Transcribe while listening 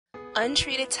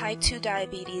Untreated type 2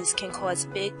 diabetes can cause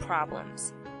big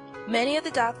problems. Many of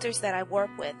the doctors that I work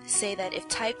with say that if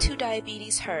type 2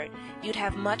 diabetes hurt, you'd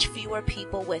have much fewer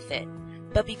people with it.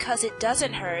 But because it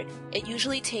doesn't hurt, it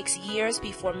usually takes years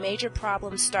before major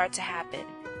problems start to happen.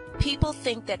 People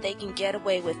think that they can get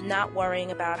away with not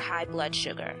worrying about high blood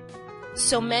sugar.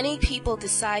 So many people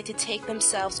decide to take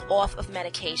themselves off of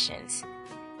medications.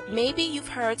 Maybe you've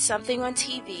heard something on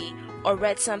TV or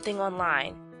read something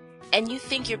online, and you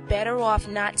think you're better off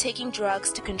not taking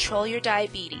drugs to control your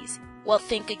diabetes. Well,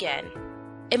 think again.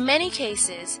 In many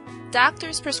cases,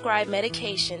 doctors prescribe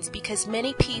medications because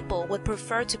many people would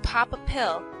prefer to pop a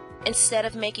pill instead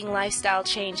of making lifestyle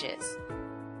changes.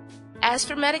 As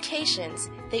for medications,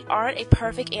 they aren't a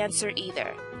perfect answer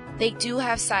either. They do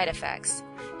have side effects,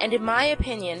 and in my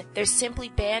opinion, they're simply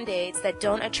band-aids that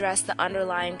don't address the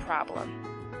underlying problem.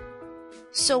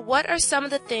 So what are some of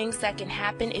the things that can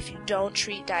happen if you don't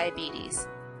treat diabetes?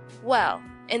 Well,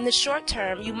 in the short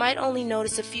term, you might only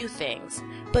notice a few things,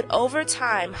 but over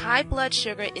time, high blood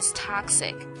sugar is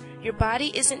toxic. Your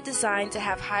body isn't designed to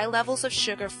have high levels of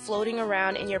sugar floating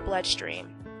around in your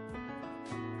bloodstream.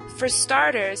 For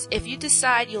starters, if you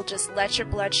decide you'll just let your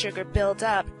blood sugar build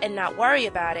up and not worry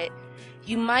about it,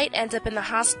 you might end up in the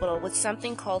hospital with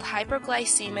something called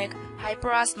hyperglycemic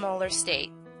hyperosmolar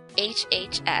state,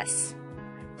 HHS.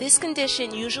 This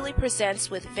condition usually presents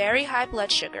with very high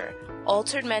blood sugar,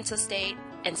 altered mental state,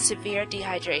 and severe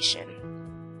dehydration.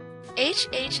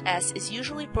 HHS is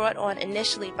usually brought on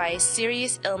initially by a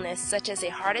serious illness such as a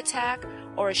heart attack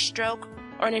or a stroke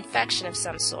or an infection of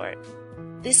some sort.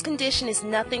 This condition is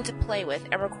nothing to play with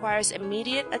and requires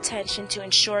immediate attention to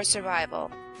ensure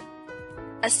survival.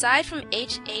 Aside from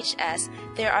HHS,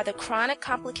 there are the chronic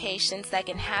complications that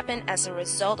can happen as a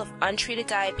result of untreated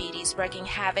diabetes wreaking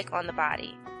havoc on the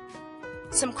body.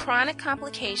 Some chronic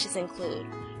complications include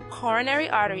coronary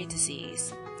artery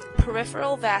disease,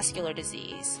 peripheral vascular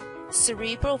disease,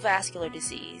 cerebral vascular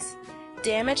disease,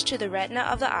 damage to the retina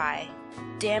of the eye,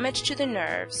 damage to the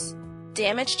nerves,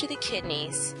 damage to the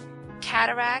kidneys,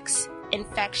 cataracts,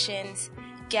 infections,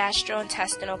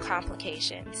 gastrointestinal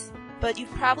complications. But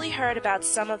you've probably heard about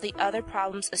some of the other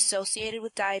problems associated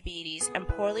with diabetes and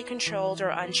poorly controlled or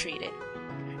untreated.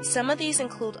 Some of these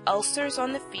include ulcers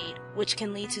on the feet, which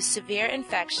can lead to severe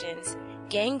infections,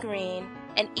 gangrene,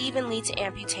 and even lead to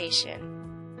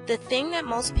amputation. The thing that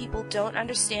most people don't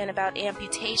understand about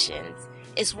amputations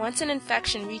is once an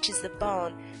infection reaches the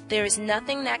bone, there is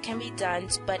nothing that can be done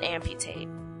but amputate.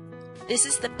 This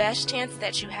is the best chance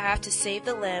that you have to save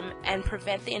the limb and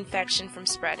prevent the infection from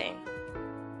spreading.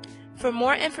 For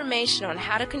more information on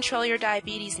how to control your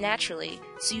diabetes naturally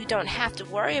so you don't have to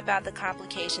worry about the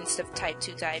complications of type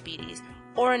 2 diabetes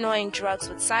or annoying drugs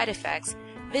with side effects,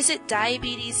 visit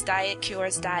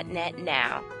diabetesdietcures.net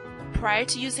now. Prior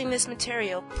to using this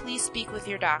material, please speak with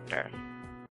your doctor.